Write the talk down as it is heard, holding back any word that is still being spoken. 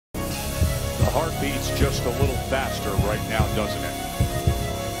heart beats just a little faster right now, doesn't it?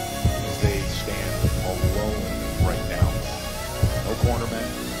 As they stand alone right now. No cornermen.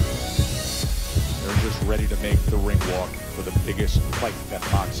 They're just ready to make the ring walk for the biggest fight that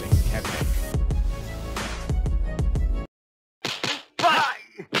boxing can make.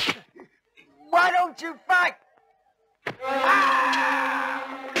 Why don't you fight?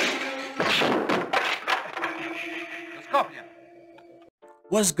 Scorpion.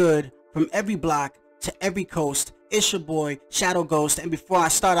 What's good? From every block to every coast, it's your boy Shadow Ghost. And before I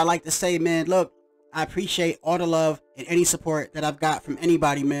start, I like to say, man, look, I appreciate all the love and any support that I've got from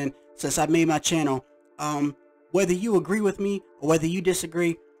anybody, man, since I made my channel. Whether you agree with me or whether you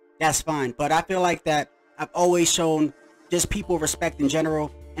disagree, that's fine. But I feel like that I've always shown just people respect in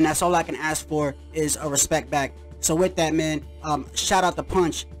general, and that's all I can ask for is a respect back. So with that, man, shout out to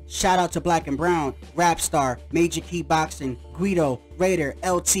Punch, shout out to Black and Brown, Rapstar, Major Key Boxing, Guido, Raider,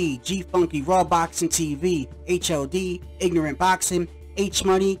 LT, G Funky, Raw Boxing TV, HLD, Ignorant Boxing, H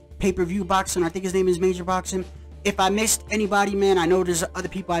Money, Pay-Per-View Boxing, I think his name is Major Boxing. If I missed anybody, man, I know there's other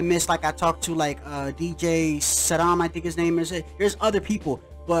people I missed, like I talked to, like DJ Saddam, I think his name is. There's other people,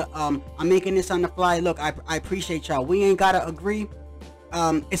 but I'm making this on the fly. Look, I appreciate y'all. We ain't gotta agree.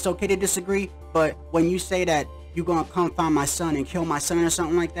 It's okay to disagree, but when you say that you're gonna come find my son and kill my son or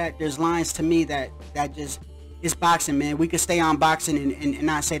something like that, there's lines to me that just, it's boxing, man. We could stay on boxing and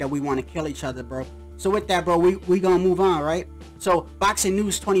not say that we want to kill each other, bro. So with that, bro, we gonna move on, right? So Boxing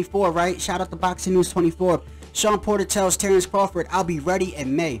News 24, right? Shout out to Boxing News 24. Sean Porter tells Terrence Crawford, I'll be ready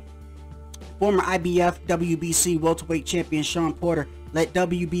in May. Former IBF WBC welterweight champion Sean Porter let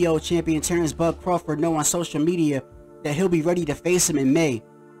WBO champion Terrence Bug Crawford know on social media that he'll be ready to face him in May.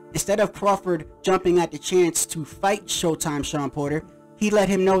 Instead of Crawford jumping at the chance to fight Showtime Sean Porter, he let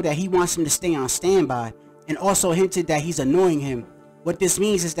him know that he wants him to stay on standby, and also hinted that he's annoying him. What this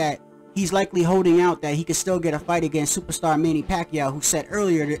means is that he's likely holding out that he could still get a fight against superstar Manny Pacquiao, who said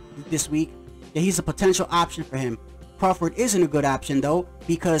earlier this week that he's a potential option for him. Crawford isn't a good option though,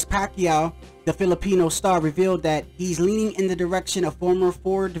 because Pacquiao, the Filipino star, revealed that he's leaning in the direction of former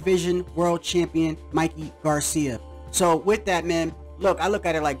 4-division world champion Mikey Garcia. So with that, man, look, I look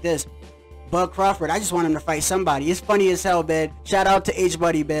at it like this. Bug Crawford, I just want him to fight somebody. It's funny as hell, man. Shout out to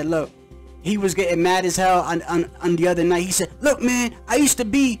H-Buddy, man. Look, he was getting mad as hell on the other night. He said, look, man, I used to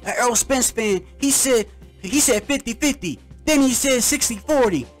be an Errol Spence fan. He said 50-50. Then he said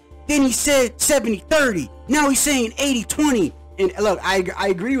 60-40. Then he said 70-30. Now he's saying 80-20. And look, I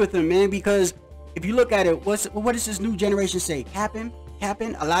agree with him, man, because if you look at it, what does this new generation say? Capping?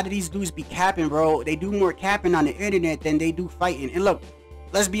 A lot of these dudes be capping, bro. They do more capping on the internet than they do fighting. And look,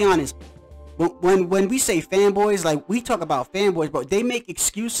 let's be honest. When we say fanboys, like, we talk about fanboys, but they make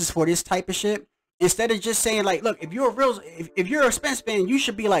excuses for this type of shit instead of just saying, like, look, if you're a Spence fan, you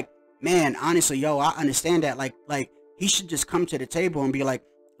should be like, man, honestly, yo, I understand that. Like he should just come to the table and be like,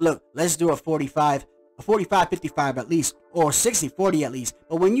 look, let's do a 45-55 at least, or 60-40 at least.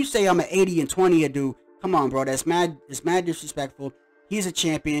 But when you say I'm an 80-20 a dude, come on, bro, it's mad disrespectful. He's a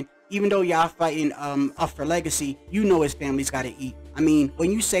champion. Even though y'all fighting up for legacy, you know his family's got to eat. I mean,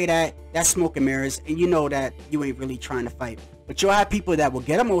 when you say that, that's smoke and mirrors, and you know that you ain't really trying to fight. But you'll have people that will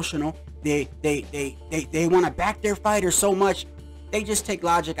get emotional. They want to back their fighter so much, they just take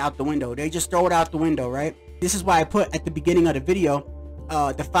logic out the window. They just throw it out the window, right? This is why I put at the beginning of the video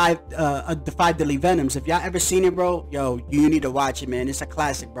the five Deadly Venoms. If y'all ever seen it, bro, yo, you need to watch it, man. It's a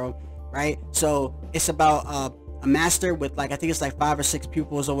classic, bro. Right? So it's about a master with, like, I think it's like 5 or 6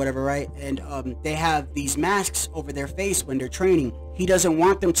 pupils or whatever, right? And they have these masks over their face when they're training. He doesn't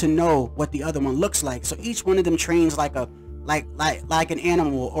want them to know what the other one looks like, so each one of them trains like a like an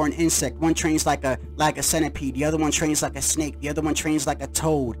animal or an insect. One trains like a centipede, the other one trains like a snake, the other one trains like a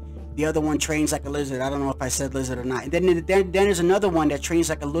toad, the other one trains like a lizard. I don't know if I said lizard or not. And then there's another one that trains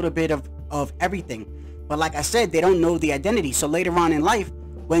like a little bit of everything. But like I said, they don't know the identity. So later on in life,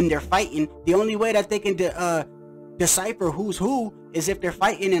 when they're fighting, the only way that they can decipher who's who is if they're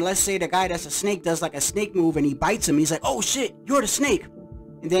fighting, and let's say the guy that's a snake does like a snake move and he bites him. He's like, oh shit, you're the snake.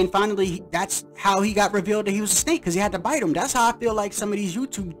 And then finally, that's how he got revealed that he was a snake, because he had to bite him. That's how I feel like some of these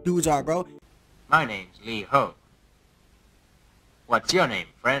YouTube dudes are, bro. My name's Lee Ho. What's your name,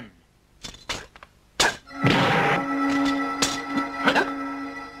 friend?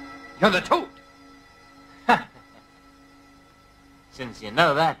 You're the Toad. Since you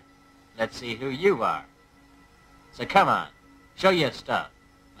know that, let's see who you are. So come on, show your stuff.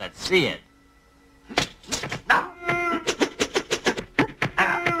 Let's see it.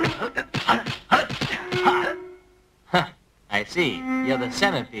 I see. You're the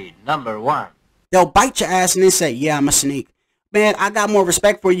centipede, #1. They'll bite your ass and then say, yeah, I'm a snake. Man, I got more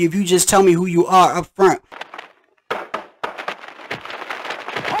respect for you if you just tell me who you are up front.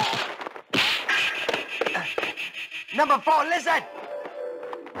 Number 4, listen!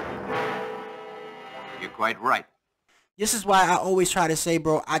 You're quite right. This is why I always try to say,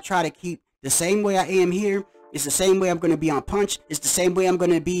 bro, I try to keep the same way I am here. It's the same way I'm going to be on Punch. It's the same way I'm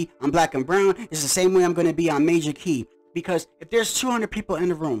going to be on Black and Brown. It's the same way I'm going to be on Major Key. Because if there's 200 people in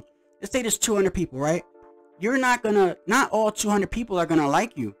the room, let's say there's 200 people, right? You're not all 200 people are going to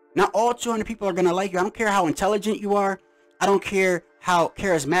like you. Not all 200 people are going to like you. I don't care how intelligent you are. I don't care how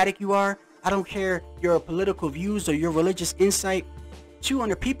charismatic you are. I don't care your political views or your religious insight.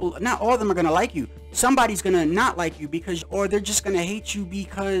 200 people, not all of them are going to like you. Somebody's going to not like you or they're just going to hate you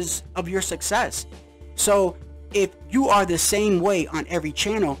because of your success. So if you are the same way on every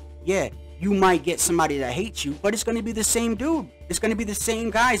channel, yeah, you might get somebody that hates you, but it's going to be the same dude. It's going to be the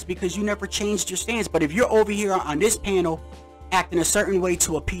same guys because you never changed your stance. But if you're over here on this panel acting a certain way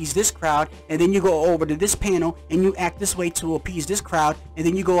to appease this crowd, and then you go over to this panel and you act this way to appease this crowd, and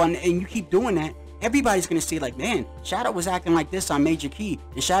then you go on and you keep doing that, everybody's going to see like, man, Shadow was acting like this on Major Key,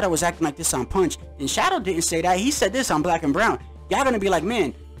 and Shadow was acting like this on Punch, and Shadow didn't say that. He said this on Black and Brown. Y'all going to be like,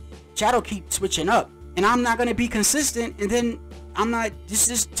 man, Shadow keep switching up, and I'm not going to be consistent, and then I'm not,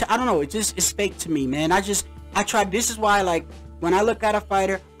 I don't know, it's fake to me, man. I try, this is why, like, when I look at a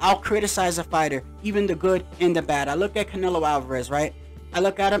fighter, I'll criticize a fighter, even the good and the bad. I look at Canelo Alvarez, right? I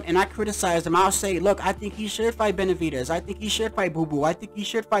look at him and I criticize him. I'll say, look, I think he should fight Benavidez. I think he should fight Boo Boo. I think he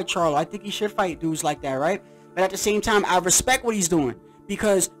should fight Charlo. I think he should fight dudes like that, right? But at the same time, I respect what he's doing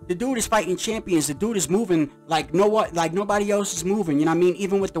because the dude is fighting champions. The dude is moving like nobody else is moving. You know what I mean?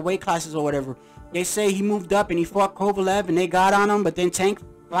 Even with the weight classes or whatever. They say he moved up and he fought Kovalev and they got on him, but then Tank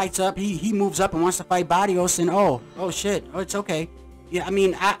lights up. He moves up and wants to fight Barrios, and oh shit, oh, it's okay. Yeah, I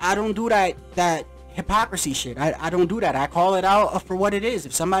mean, I don't do that hypocrisy shit. I don't do that. I call it out for what it is.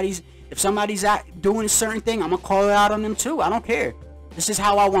 If somebody's doing a certain thing, I'm gonna call it out on them too. I don't care. This is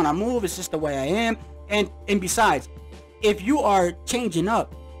how I want to move. It's just the way I am. And besides, if you are changing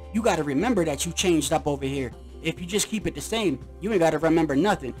up, you got to remember that you changed up over here. If you just keep it the same, you ain't got to remember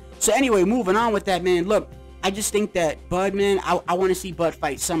nothing. So anyway, moving on with that, man. Look, I just think that Bud, man, I want to see Bud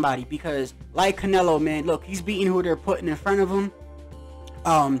fight somebody because, like Canelo, man, look, he's beating who they're putting in front of him.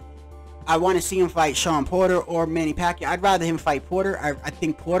 I want to see him fight Sean Porter or Manny Pacquiao. I'd rather him fight Porter. I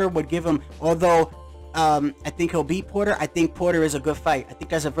think Porter would give him, although I think he'll beat Porter, I think Porter is a good fight. I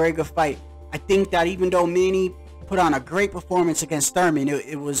think that's a very good fight. I think that even though Manny put on a great performance against Thurman,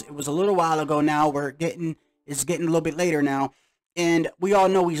 it was a little while ago now. It's getting a little bit later now. And we all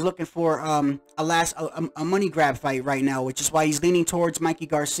know he's looking for a money grab fight right now, which is why he's leaning towards Mikey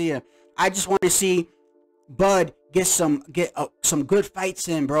Garcia. I just want to see Bud get some good fights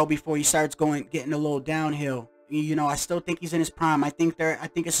in, bro, before he starts getting a little downhill. You know, I still think he's in his prime. I think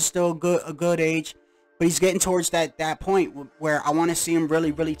it's still a good age, but he's getting towards that point where I want to see him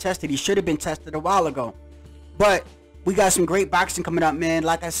really tested. He should have been tested a while ago. But we got some great boxing coming up, man.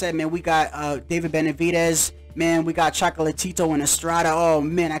 Like I said, man, we got David Benavidez. Man, we got Chocolatito and Estrada. Oh,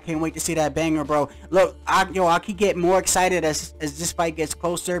 man, I can't wait to see that banger, bro. Look, I keep getting more excited as this fight gets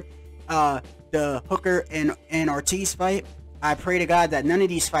closer. The Hooker and Ortiz fight. I pray to God that none of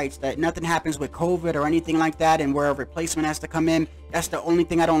these fights, that nothing happens with COVID or anything like that, and where a replacement has to come in. That's the only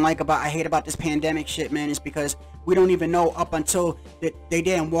thing I hate about this pandemic shit, man, is because we don't even know up until they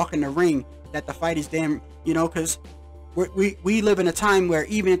damn walk in the ring that the fight is damn, you know, because we live in a time where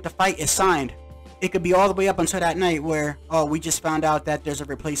even if the fight is signed, it could be all the way up until that night where, oh, we just found out that there's a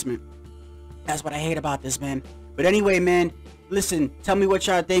replacement. That's what I hate about this, man. But anyway, man, listen, tell me what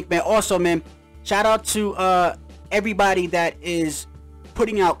y'all think, man. Also, man, shout out to everybody that is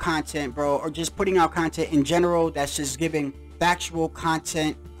putting out content, bro, or just putting out content in general that's just giving factual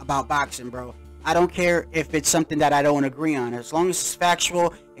content about boxing, bro. I don't care if it's something that I don't agree on. As long as it's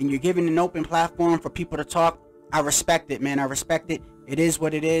factual and you're giving an open platform for people to talk, I respect it, man. I respect it. It is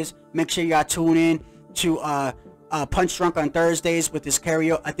what it is. Make sure y'all tune in to Punch Drunk on Thursdays with his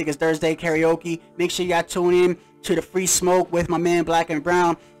karaoke. I think it's Thursday karaoke. Make sure y'all tune in to the Free Smoke with my man Black and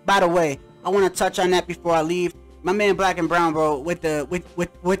Brown. By the way, I want to touch on that before I leave. My man Black and Brown, bro, with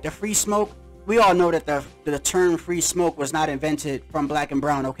the Free Smoke, we all know that the term Free Smoke was not invented from Black and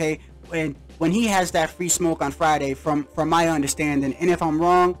Brown, okay? When he has that Free Smoke on Friday, from my understanding, and if I'm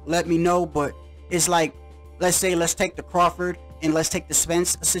wrong, let me know, but it's like, let's take the Crawford and let's take the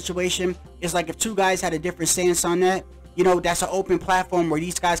Spence situation. It's like if two guys had a different stance on that, you know, that's an open platform where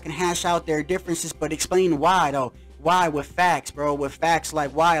these guys can hash out their differences, but explain why, though. Why with facts, bro? With facts, like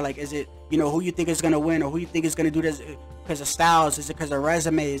why? Like, is it, you know, who you think is going to win or who you think is going to do this? because of styles? Is it because of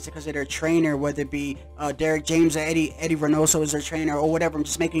resume? Is it because of their trainer, whether it be Derek James or Eddie Reynoso is their trainer or whatever? I'm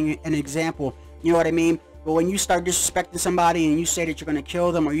just making an example. You know what I mean? But when you start disrespecting somebody and you say that you're going to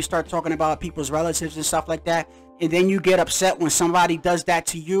kill them, or you start talking about people's relatives and stuff like that, and then you get upset when somebody does that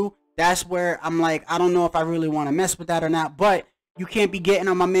to you, that's where I'm like, I don't know if I really want to mess with that or not. But you can't be getting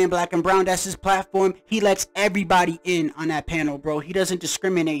on my man Black and Brown. That's his platform. He lets everybody in on that panel, bro. He doesn't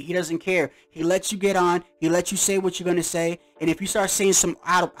discriminate. He doesn't care. He lets you get on. He lets you say what you're going to say. And if you start saying some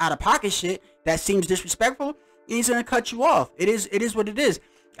out of pocket shit that seems disrespectful, he's going to cut you off. It is what it is.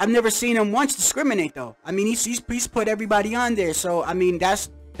 I've never seen him once discriminate, though. I mean, he's put everybody on there. So, I mean, that's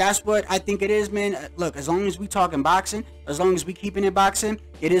what I think it is, man. Look, as long as we talking boxing, as long as we keeping it boxing,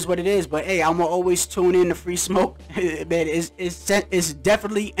 it is what it is. But hey, I'm gonna always tune in to Free Smoke. Man, it's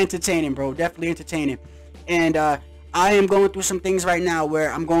definitely entertaining, bro. Definitely entertaining. And I am going through some things right now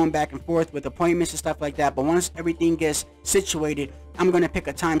where I'm going back and forth with appointments and stuff like that. But once everything gets situated, I'm gonna pick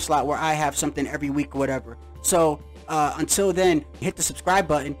a time slot where I have something every week or whatever. So until then, hit the subscribe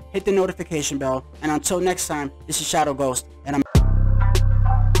button, hit the notification bell, and until next time, this is Shadow Ghost, and I'm